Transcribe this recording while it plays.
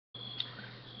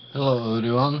Hello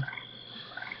everyone.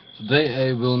 Today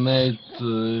I will make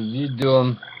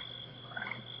video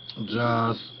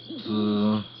just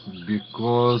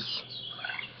because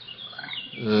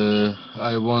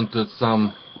I wanted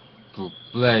some to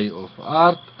play of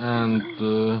art, and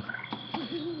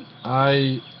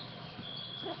I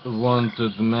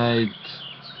wanted made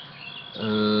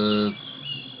uh,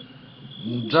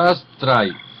 just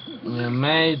try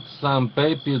made some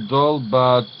paper doll,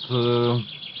 but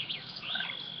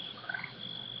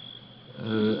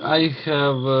I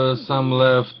have some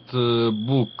left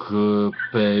book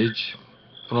page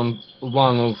from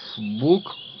one of book,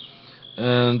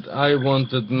 and I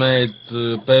wanted made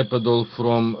paper doll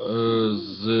from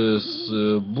this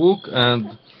book,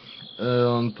 and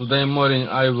on today morning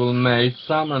I will make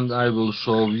some and I will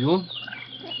show you.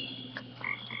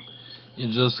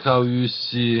 It's just how you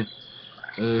see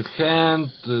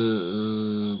hand,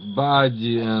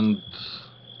 body, and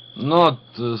not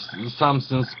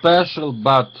something special,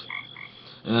 but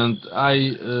and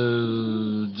I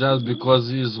just because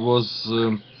this was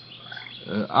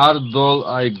art doll,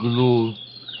 I glue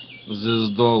this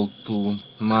doll to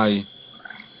my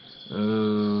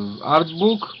art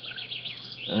book,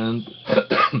 and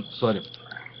sorry,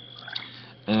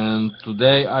 and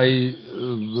today I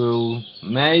will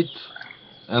make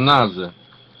another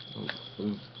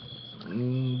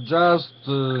just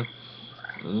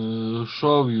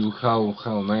show you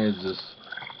how made this.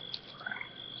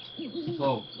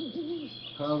 So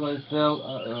how I tell,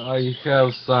 I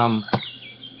have some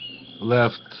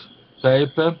left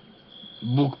paper,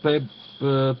 book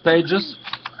pages,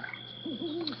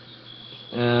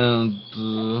 and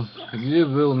we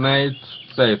will make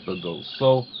paper dolls.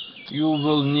 So you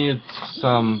will need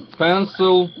some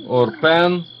pencil or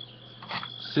pen,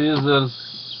 scissors,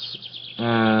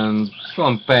 and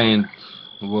some paint,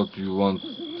 what you want.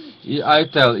 I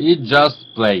tell it just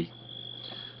play.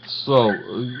 So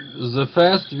the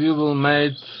first we will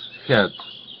make head.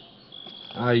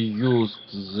 I used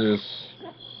this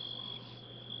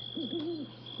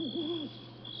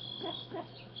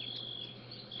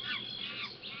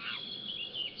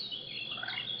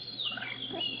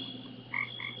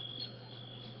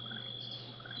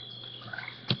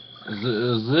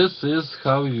this is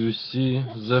how you see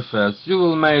the face. You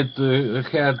will make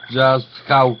head just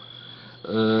how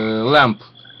lamp.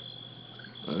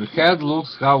 Head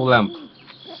looks how lamp.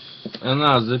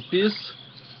 Another piece,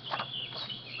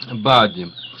 body.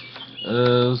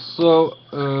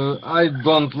 I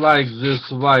don't like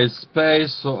this white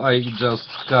space, so I just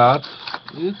cut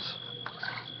it.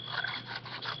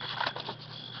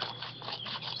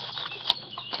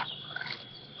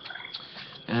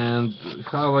 And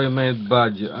how I made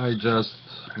body? I just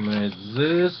made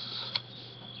this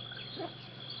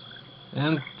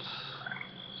and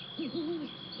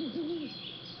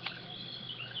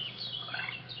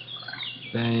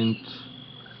paint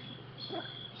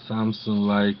something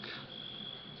like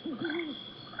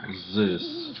this.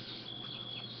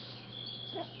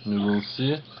 You will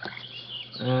see,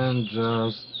 and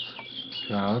just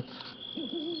cut.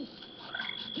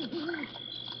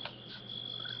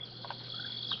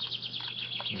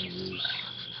 This.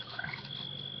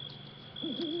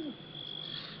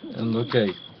 And okay,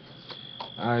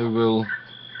 I will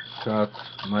cut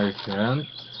my hand.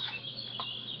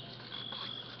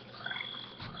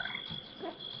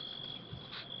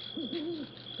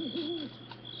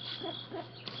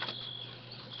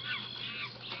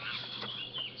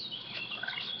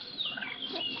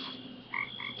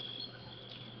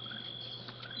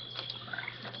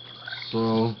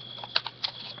 So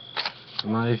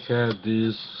my head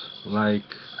is like,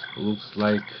 looks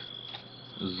like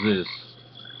this.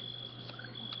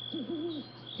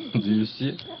 Do you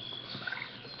see?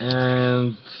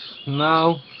 And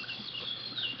now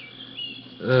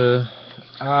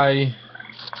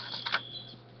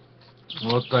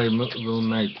what I will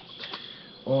make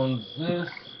on this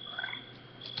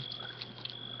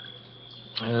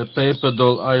paper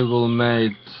doll, I will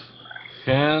make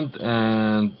hand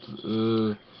and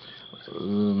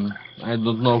I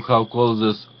don't know how call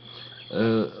this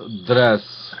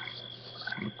dress,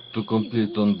 to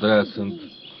complete on dress, and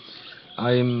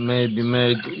I maybe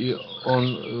made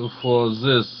on for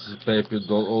this paper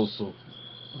doll also.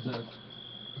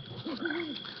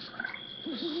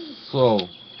 So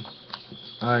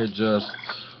I just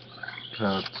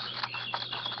cut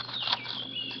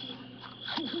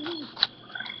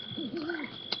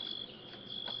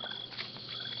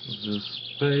this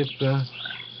paper,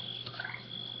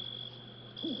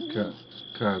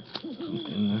 cut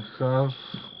in half,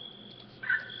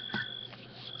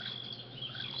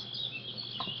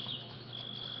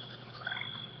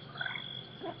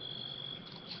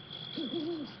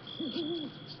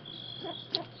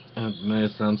 and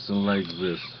make something like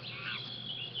this.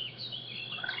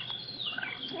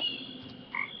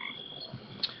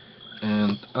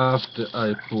 And after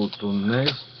I put on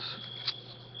next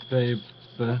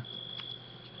paper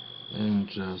and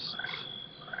just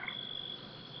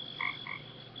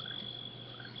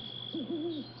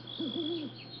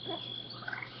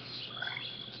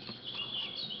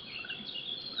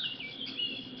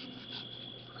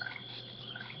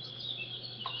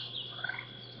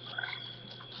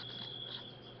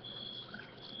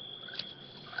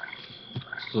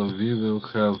so we will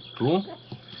have two,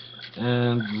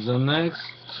 and the next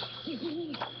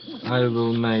I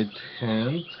will make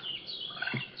hand.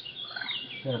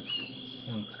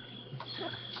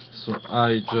 So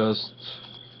I just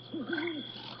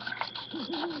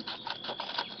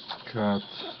cut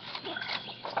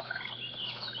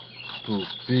two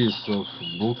pieces of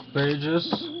book pages,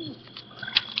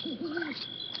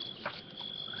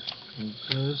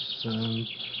 this and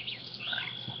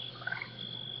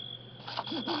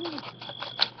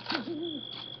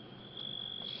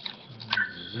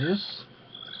this,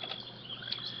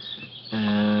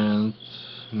 and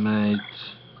made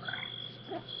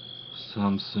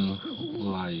something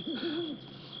like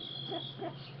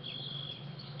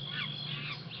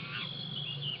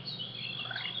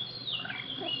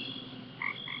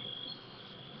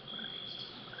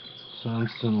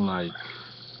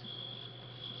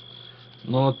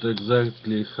not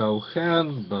exactly how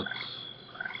hand, but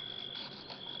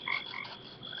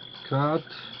cut.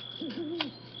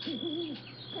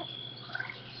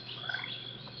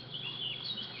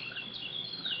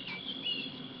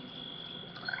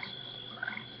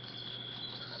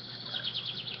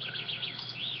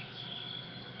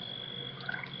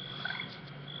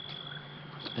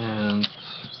 And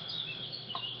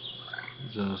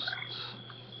just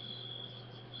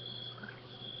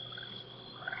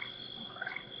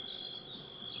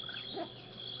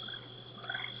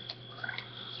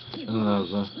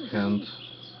another hand.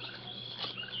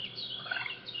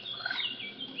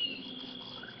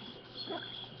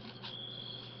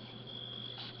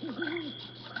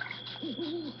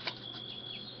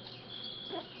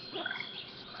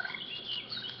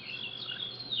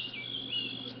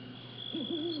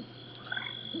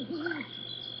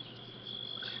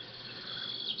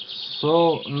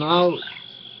 So now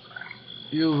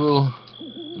you will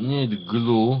need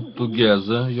glue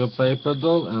together your paper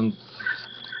doll, and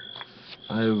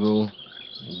I will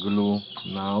glue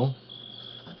now.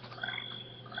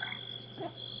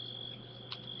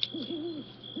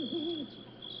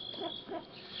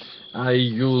 I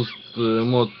used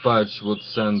Mod Patch would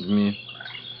send me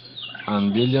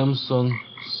Ann Williamson,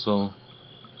 so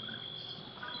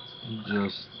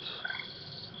just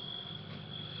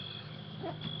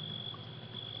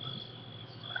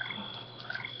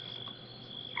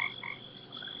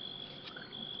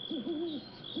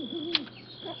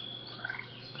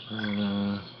and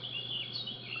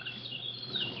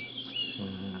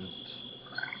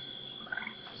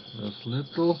just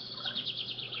little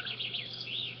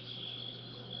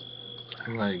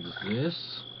like this.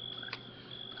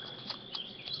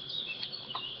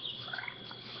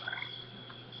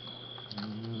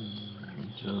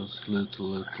 Just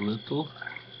little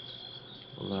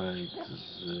like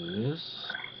this,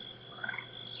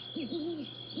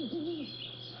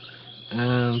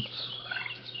 and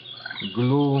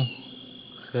glue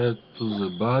head to the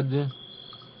body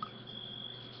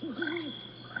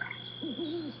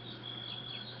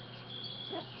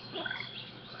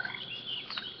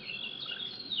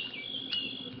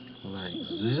like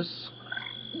this.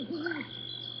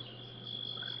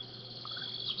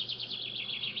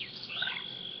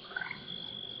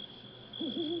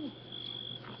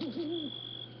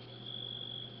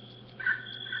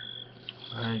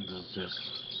 Like this.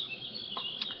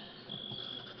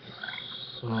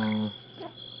 So,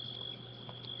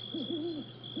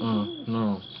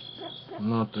 no,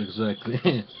 not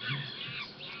exactly.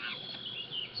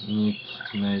 Need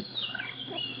to make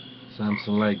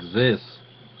something like this.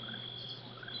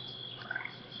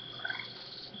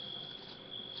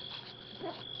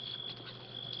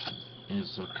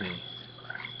 It's okay.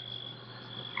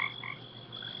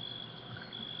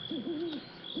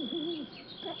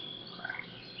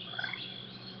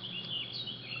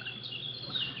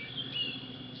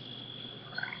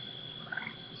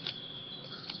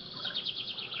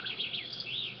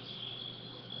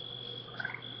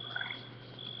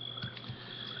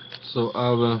 So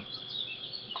our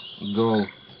doll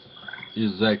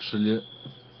is actually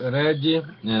ready,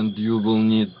 and you will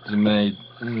need to make,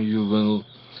 you will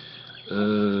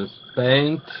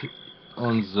paint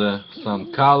on the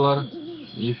some color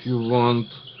if you want.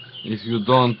 If you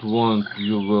don't want,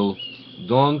 you will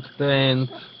don't paint.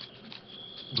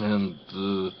 And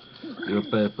your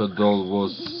paper doll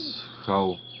was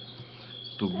how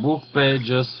to book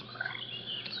pages.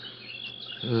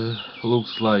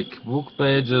 Looks like book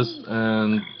pages.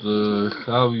 And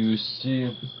how you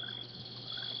see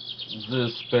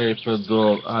this paper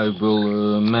doll, I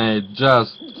will make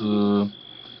just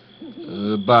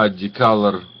body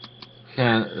color,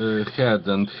 head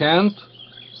and hand,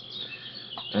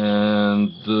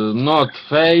 and not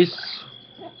face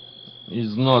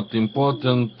is not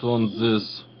important on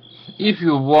this. If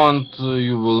you want,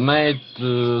 you will make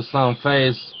some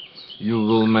face, you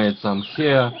will make some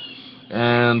hair,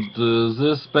 and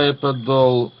this paper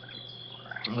doll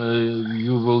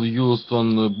you will use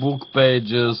on book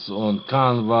pages, on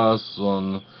canvas,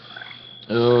 on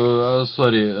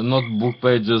sorry, not book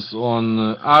pages,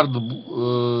 on art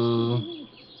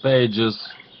pages,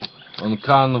 on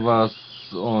canvas,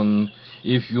 on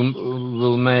if you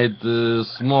will make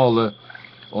smaller,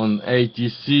 on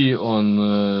ATC, on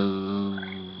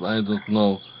I don't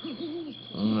know,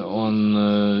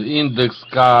 on index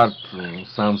card,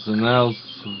 something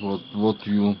else, what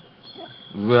you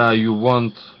where you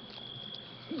want.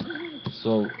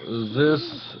 So this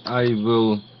I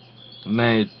will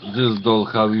make this doll,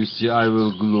 how you see, I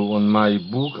will glue on my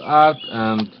book art,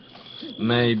 and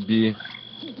maybe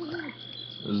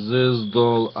this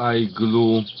doll I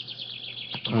glue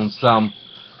on some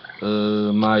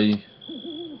my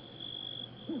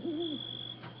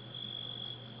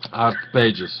art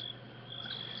pages.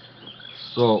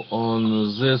 So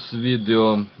on this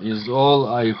video is all.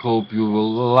 I hope you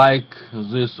will like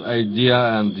this idea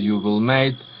and you will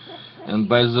make. And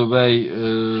by the way,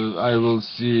 I will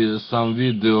see some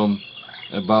video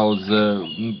about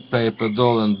the paper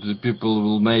doll, and the people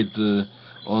will make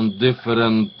on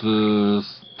different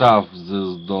stuff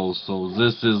this doll. So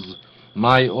this is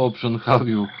my option how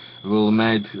you will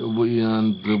make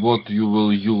and what you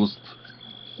will use,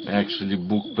 actually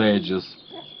book pages.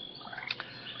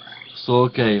 So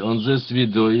okay, on this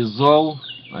video is all.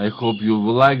 I hope you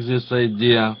will like this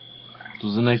idea.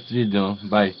 To the next video.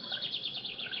 Bye.